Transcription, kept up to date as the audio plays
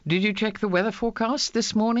Did you check the weather forecast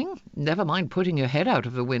this morning? Never mind putting your head out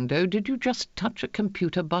of the window. Did you just touch a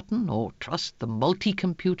computer button or trust the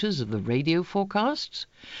multi-computers of the radio forecasts?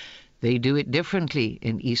 They do it differently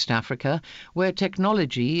in East Africa, where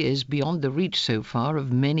technology is beyond the reach so far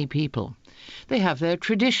of many people. They have their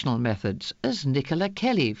traditional methods, as Nicola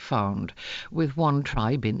Kelly found, with one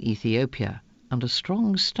tribe in Ethiopia, and a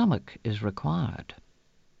strong stomach is required.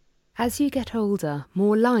 As you get older,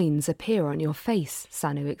 more lines appear on your face,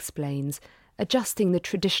 Sanu explains, adjusting the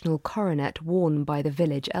traditional coronet worn by the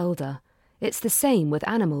village elder. It's the same with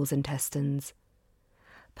animals' intestines.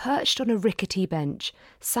 Perched on a rickety bench,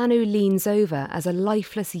 Sanu leans over as a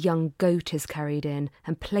lifeless young goat is carried in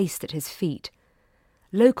and placed at his feet.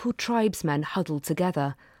 Local tribesmen huddle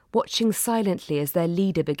together, watching silently as their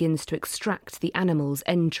leader begins to extract the animal's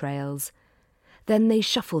entrails. Then they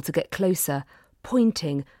shuffle to get closer,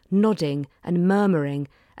 pointing, nodding and murmuring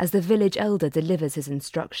as the village elder delivers his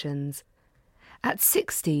instructions. At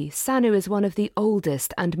 60, Sanu is one of the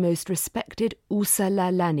oldest and most respected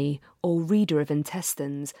Usalalani, or reader of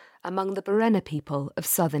intestines, among the Borena people of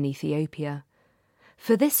southern Ethiopia.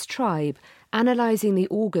 For this tribe, analysing the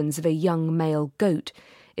organs of a young male goat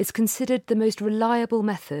is considered the most reliable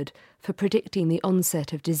method for predicting the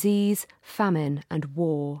onset of disease, famine and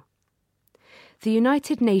war. The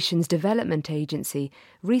United Nations Development Agency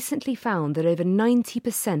recently found that over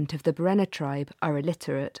 90% of the Borena tribe are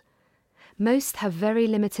illiterate. Most have very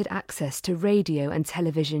limited access to radio and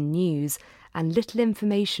television news and little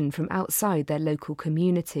information from outside their local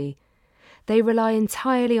community. They rely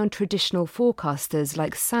entirely on traditional forecasters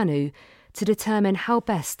like Sanu to determine how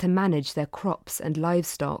best to manage their crops and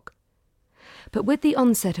livestock. But with the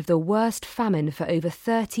onset of the worst famine for over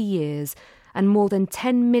 30 years, and more than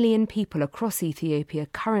 10 million people across Ethiopia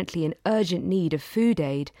currently in urgent need of food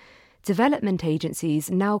aid, development agencies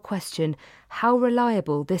now question how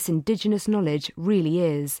reliable this indigenous knowledge really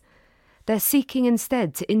is. They're seeking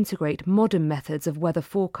instead to integrate modern methods of weather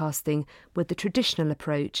forecasting with the traditional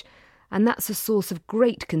approach, and that's a source of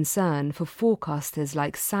great concern for forecasters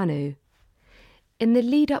like Sanu. In the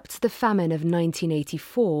lead-up to the famine of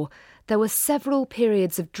 1984, there were several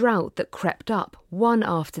periods of drought that crept up, one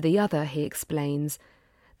after the other, he explains.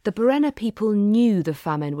 The Borena people knew the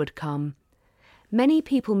famine would come. Many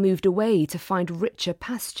people moved away to find richer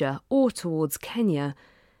pasture or towards Kenya,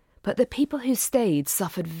 but the people who stayed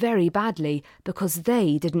suffered very badly because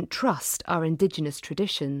they didn't trust our indigenous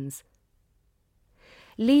traditions.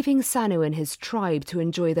 Leaving Sanu and his tribe to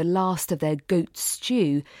enjoy the last of their goat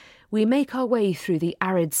stew, we make our way through the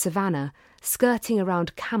arid savannah, skirting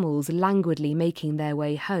around camels languidly making their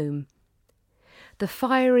way home. The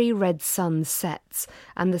fiery red sun sets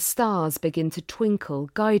and the stars begin to twinkle,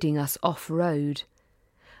 guiding us off-road.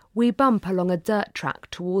 We bump along a dirt track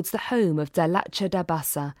towards the home of Dalacha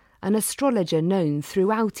Dabasa, an astrologer known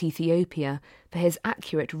throughout Ethiopia for his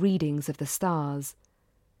accurate readings of the stars.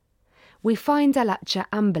 We find Dalacha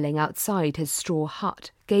ambling outside his straw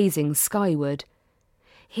hut, gazing skyward.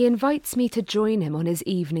 He invites me to join him on his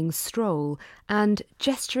evening stroll and,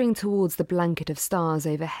 gesturing towards the blanket of stars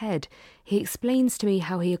overhead, he explains to me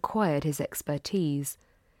how he acquired his expertise.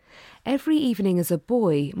 Every evening as a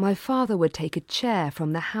boy, my father would take a chair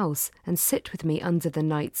from the house and sit with me under the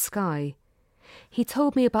night sky. He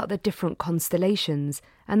told me about the different constellations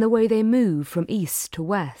and the way they move from east to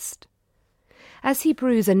west. As he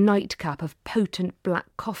brews a nightcap of potent black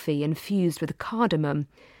coffee infused with cardamom,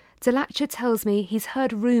 Dalacha tells me he's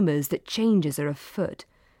heard rumours that changes are afoot.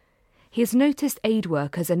 He has noticed aid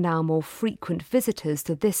workers are now more frequent visitors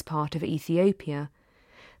to this part of Ethiopia.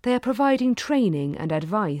 They are providing training and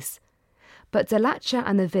advice. But Dalacha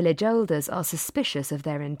and the village elders are suspicious of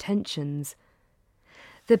their intentions.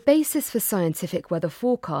 The basis for scientific weather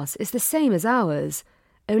forecasts is the same as ours,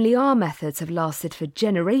 only our methods have lasted for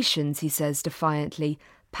generations, he says defiantly,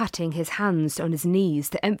 patting his hands on his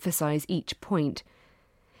knees to emphasise each point.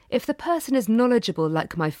 If the person is knowledgeable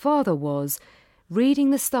like my father was,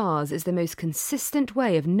 reading the stars is the most consistent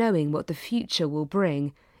way of knowing what the future will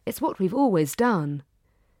bring. It's what we've always done.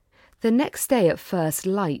 The next day at first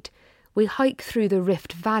light, we hike through the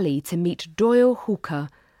Rift Valley to meet Doyle Hooker,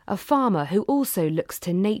 a farmer who also looks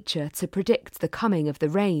to nature to predict the coming of the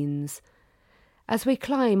rains. As we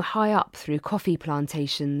climb high up through coffee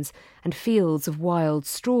plantations and fields of wild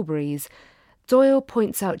strawberries, Doyle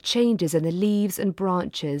points out changes in the leaves and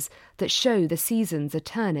branches that show the seasons are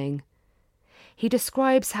turning. He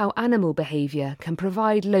describes how animal behaviour can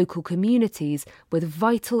provide local communities with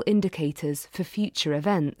vital indicators for future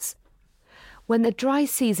events. When the dry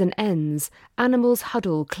season ends, animals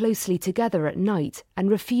huddle closely together at night and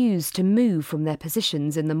refuse to move from their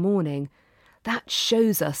positions in the morning. That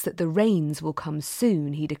shows us that the rains will come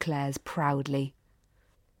soon, he declares proudly.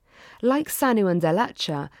 Like Sanu and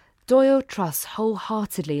Delacha, Doyle trusts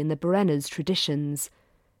wholeheartedly in the Burena's traditions.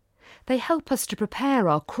 They help us to prepare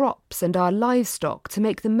our crops and our livestock to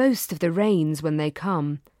make the most of the rains when they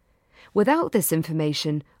come. Without this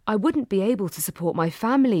information, I wouldn't be able to support my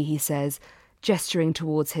family, he says, gesturing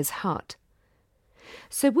towards his hut.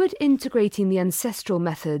 So would integrating the ancestral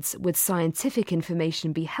methods with scientific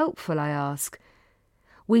information be helpful, I ask?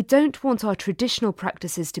 We don't want our traditional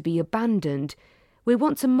practices to be abandoned. We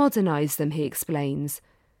want to modernise them, he explains.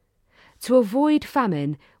 To avoid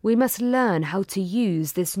famine, we must learn how to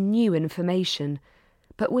use this new information,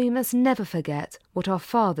 but we must never forget what our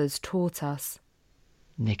fathers taught us.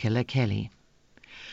 Nicola Kelly.